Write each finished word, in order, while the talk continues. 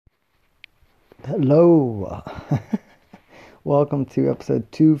Hello. Welcome to episode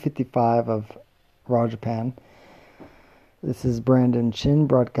 255 of Raw Japan. This is Brandon Chin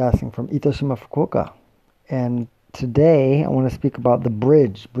broadcasting from Itoshima, Fukuoka. And today I want to speak about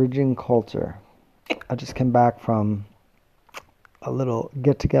bridging culture. I just came back from a little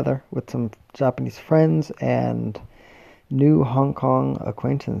get together with some Japanese friends and new Hong Kong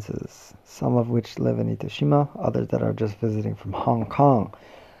acquaintances, some of which live in Itoshima, others that are just visiting from Hong Kong.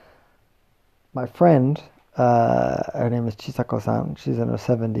 My friend, her name is Chisako-san. She's in her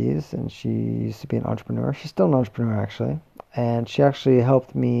 70s and she used to be an entrepreneur. She's still an entrepreneur, actually. And she actually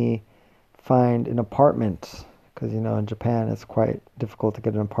helped me find an apartment because, in Japan it's quite difficult to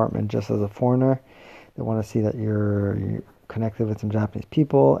get an apartment just as a foreigner. They want to see that you're connected with some Japanese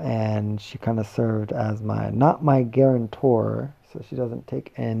people. And she kind of served as not my guarantor, so she doesn't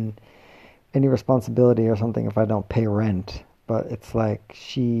take in any responsibility or something if I don't pay rent. But it's like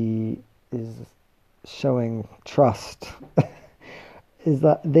she is showing trust is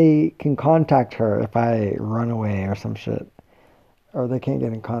that they can contact her if I run away or some shit, or they can't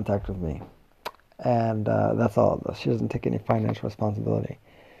get in contact with me. And that's all. She doesn't take any financial responsibility.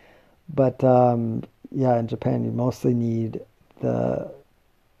 But yeah, in Japan, you mostly need the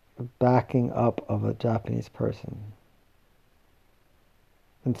backing up of a Japanese person.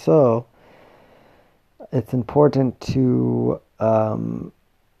 And so it's important to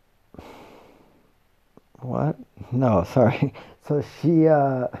what? No, sorry. So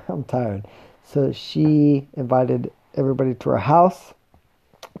I'm tired. So she invited everybody to her house,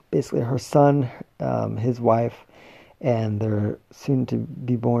 basically her son, his wife, and their soon to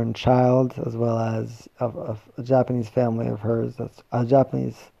be born child, as well as of a Japanese family of hers, that's a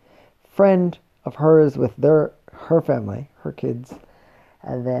Japanese friend of hers with her family, her kids,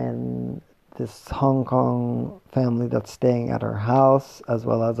 and then this Hong Kong family that's staying at her house, as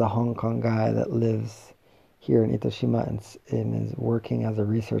well as a Hong Kong guy that lives here in Itoshima and is working as a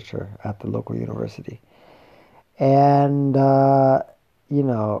researcher at the local university. And, I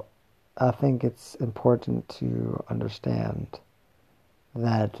think it's important to understand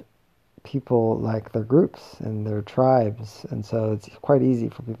that people like their groups and their tribes, and so it's quite easy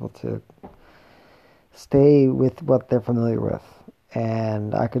for people to stay with what they're familiar with.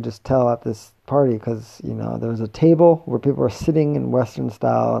 And I could just tell at this party because, there was a table where people were sitting in Western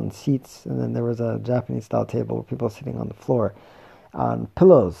style on seats, and then there was a Japanese style table where people were sitting on the floor on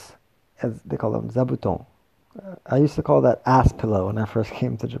pillows, as they call them, zabuton. I used to call that ass pillow when I first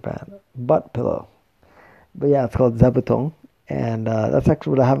came to Japan, butt pillow. But yeah, it's called zabuton, and that's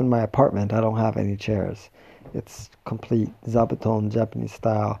actually what I have in my apartment. I don't have any chairs. It's complete zabuton, Japanese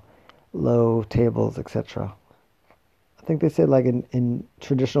style, low tables, etc. I think they said like in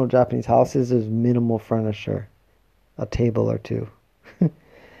traditional Japanese houses, there's minimal furniture, a table or two.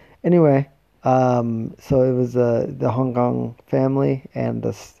 Anyway, so it was the Hong Kong family and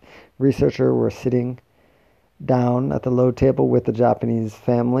this researcher were sitting down at the low table with the Japanese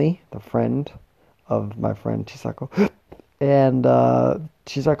family, the friend of my friend Chisako, and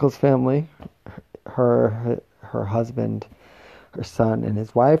Chisako's family, her husband, her son, and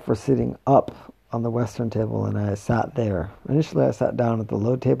his wife were sitting up on the western table, and I sat there. Initially, I sat down at the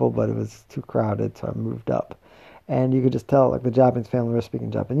low table, but it was too crowded, so I moved up. And you could just tell, like, the Japanese family were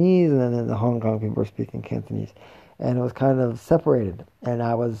speaking Japanese, and then the Hong Kong people were speaking Cantonese. And it was kind of separated. And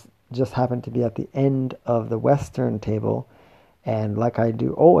I was just happened to be at the end of the western table. And like I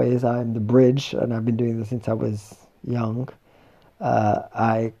do always, I'm the bridge, and I've been doing this since I was young.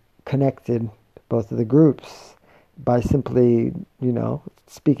 I connected both of the groups by simply,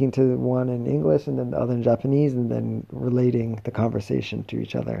 speaking to one in English and then the other in Japanese, and then relating the conversation to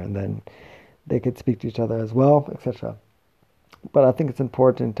each other, and then they could speak to each other as well, etc. But I think it's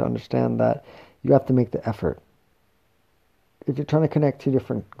important to understand that you have to make the effort. If you're trying to connect two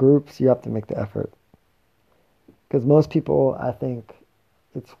different groups, you have to make the effort. Because most people, I think,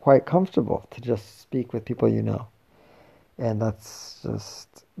 it's quite comfortable to just speak with people you know. And that's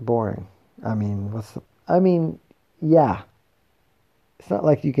just boring. Yeah. It's not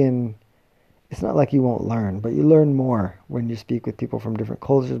like it's not like you won't learn, but you learn more when you speak with people from different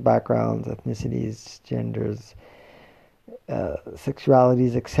cultures, backgrounds, ethnicities, genders,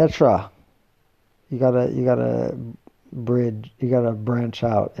 sexualities, etc. You gotta branch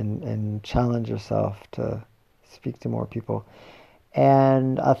out and challenge yourself to speak to more people.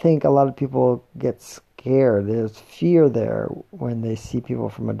 And I think a lot of people get scared. There's fear there when they see people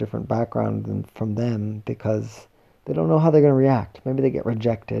from a different background than from them because they don't know how they're going to react. Maybe they get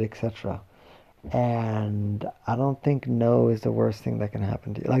rejected, etc. And I don't think no is the worst thing that can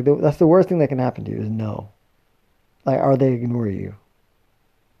happen to you. Like that's the worst thing that can happen to you is no. Like, or they ignore you,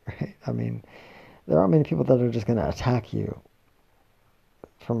 right? I mean, there aren't many people that are just going to attack you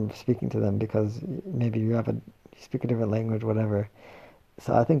from speaking to them because maybe you speak a different language, whatever.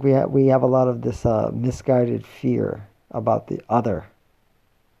 So I think we have a lot of this misguided fear about the other.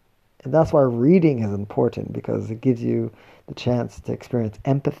 And that's why reading is important because it gives you the chance to experience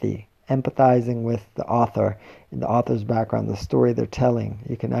empathy, empathizing with the author and the author's background, the story they're telling.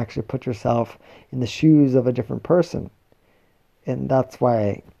 You can actually put yourself in the shoes of a different person. And that's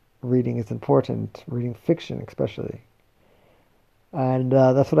why reading is important, reading fiction especially. And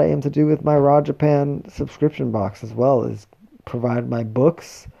that's what I aim to do with my Raw Japan subscription box as well, is provide my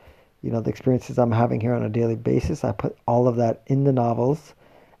books, the experiences I'm having here on a daily basis. I put all of that in the novels,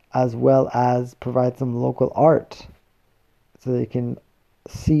 as well as provide some local art so they can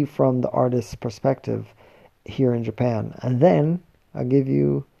see from the artist's perspective here in Japan. And then I'll give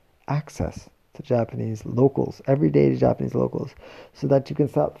you access to Japanese locals, everyday Japanese locals, so that you can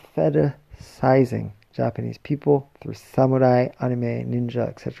stop fetishizing Japanese people through samurai, anime, ninja,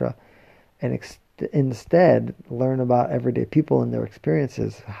 etc., and instead learn about everyday people and their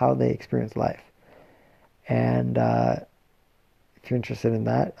experiences, how they experience life. And if you're interested in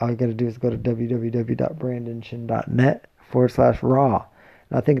that, all you got to do is go to www.brandonshin.net/raw.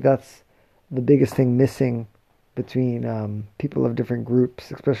 And I think that's the biggest thing missing between people of different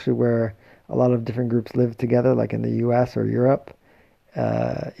groups, especially where a lot of different groups live together, like in the U.S. or Europe.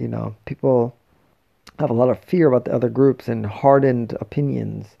 People have a lot of fear about the other groups and hardened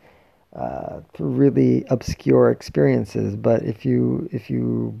opinions through really obscure experiences. But if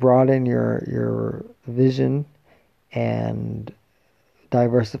you broaden your vision and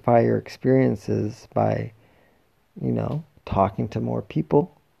diversify your experiences by, talking to more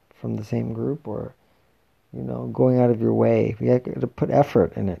people from the same group, or, going out of your way, you have to put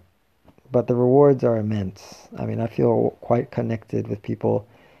effort in it. But the rewards are immense. I mean, I feel quite connected with people,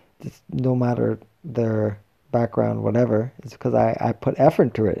 just no matter their background, whatever. It's because I put effort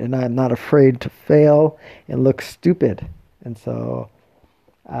into it, and I'm not afraid to fail and look stupid. And so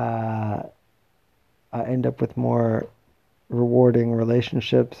I end up with more rewarding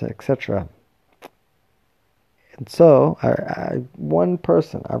relationships, etc. And so, I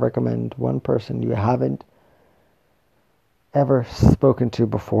recommend one person you haven't ever spoken to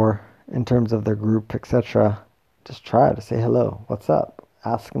before in terms of their group, etc. Just try to say hello, what's up?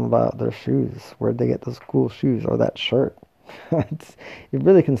 Ask them about their shoes. Where'd they get those cool shoes or that shirt? It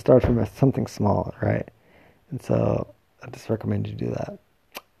really can start from something small, right? And so I just recommend you do that.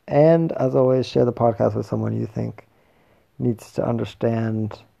 And as always, share the podcast with someone you think needs to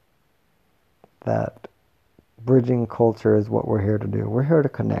understand that bridging culture is what we're here to do. We're here to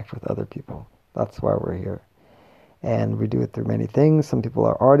connect with other people. That's why we're here. And we do it through many things. Some people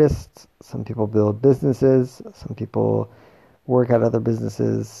are artists. Some people build businesses. Some people work at other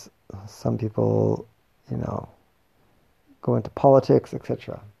businesses. Some people, go into politics,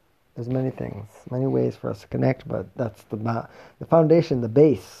 etc. There's many things, many ways for us to connect, but that's the foundation, the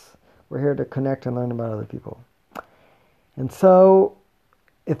base. We're here to connect and learn about other people. And so,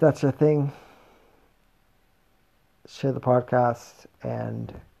 if that's your thing, share the podcast.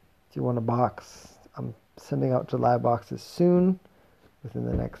 And if you want a box, I'm sending out July boxes soon, within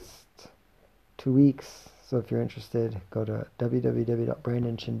the next 2 weeks. So if you're interested, go to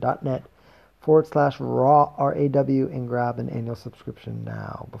www.brandonshin.net/raw, RAW, and grab an annual subscription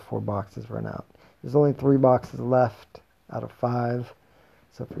now before boxes run out. There's only 3 boxes left out of 5.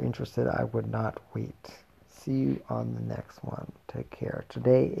 So if you're interested, I would not wait. See you on the next one. Take care.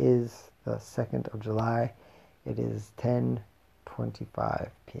 Today is the 2nd of July. It is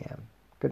 10:25 p.m.